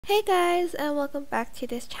Hey guys, and welcome back to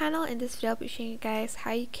this channel. In this video I'll be showing you guys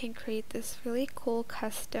how you can create this really cool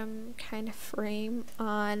custom kind of frame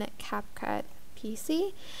on CapCut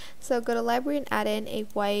PC. So go to library and add in a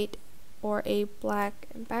white or a black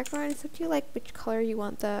background. It's up to you like which color you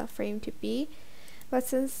want the frame to be. But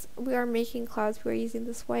since we are making clouds, we're using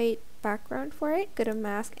this white background for it. Go to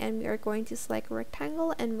mask and we are going to select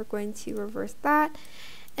rectangle and we're going to reverse that.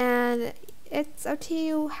 And it's up to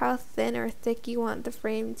you how thin or thick you want the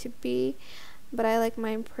frame to be, but I like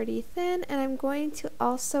mine pretty thin, and I'm going to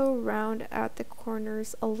also round out the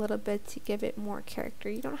corners a little bit to give it more character.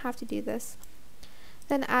 You don't have to do this.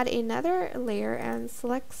 Then add another layer and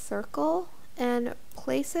select circle and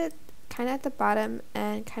place it kind of at the bottom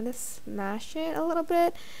and kind of smash it a little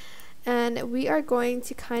bit. And we are going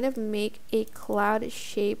to kind of make a cloud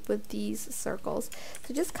shape with these circles.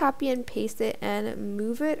 So just copy and paste it and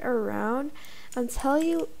move it around until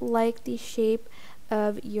you like the shape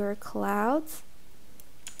of your clouds.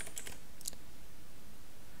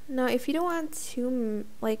 Now if you don't want too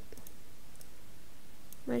much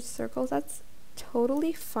circles, that's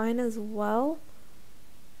totally fine as well.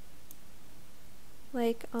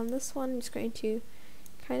 Like on this one, I'm just going to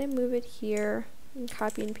kind of move it here and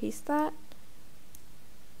copy and paste that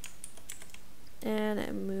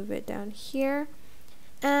and move it down here,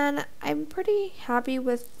 and I'm pretty happy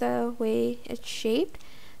with the way it's shaped,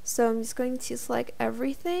 so I'm just going to select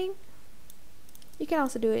everything. You can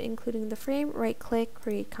also do it including the frame. Right click,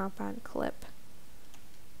 create compound clip.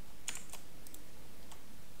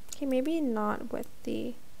 Okay, maybe not with the,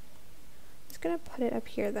 I'm just gonna put it up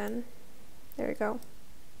here then. There we go.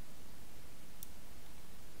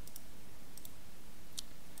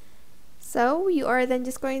 So you are then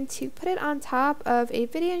just going to put it on top of a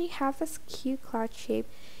video and you have this cute cloud shape.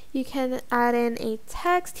 You can add in a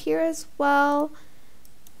text here as well.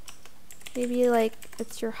 Maybe like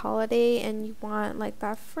it's your holiday and you want like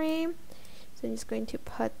that frame. So I'm just going to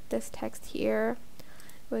put this text here.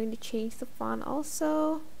 I'm going to change the font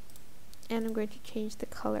also. And I'm going to change the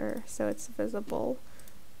color so it's visible.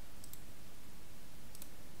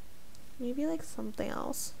 Maybe like something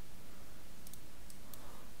else.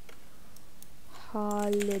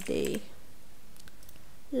 Holiday,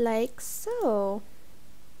 like so.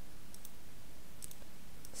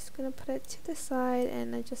 Just gonna put it to the side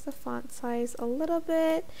and adjust the font size a little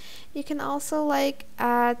bit. You can also like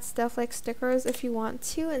add stuff like stickers if you want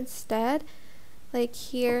to instead, like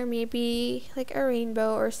here maybe like a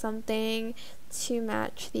rainbow or something to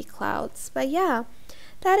match the clouds. But yeah,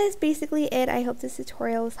 that is basically it. I hope this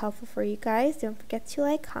tutorial was helpful for you guys. Don't forget to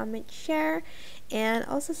like, comment, share, and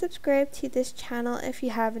also subscribe to this channel if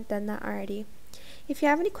you haven't done that already. If you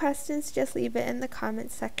have any questions, just leave it in the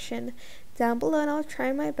comment section down below and I'll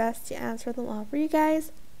try my best to answer them all for you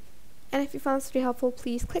guys. And if you found this video helpful,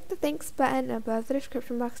 please click the thanks button above the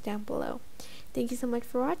description box down below. Thank you so much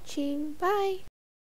for watching. Bye!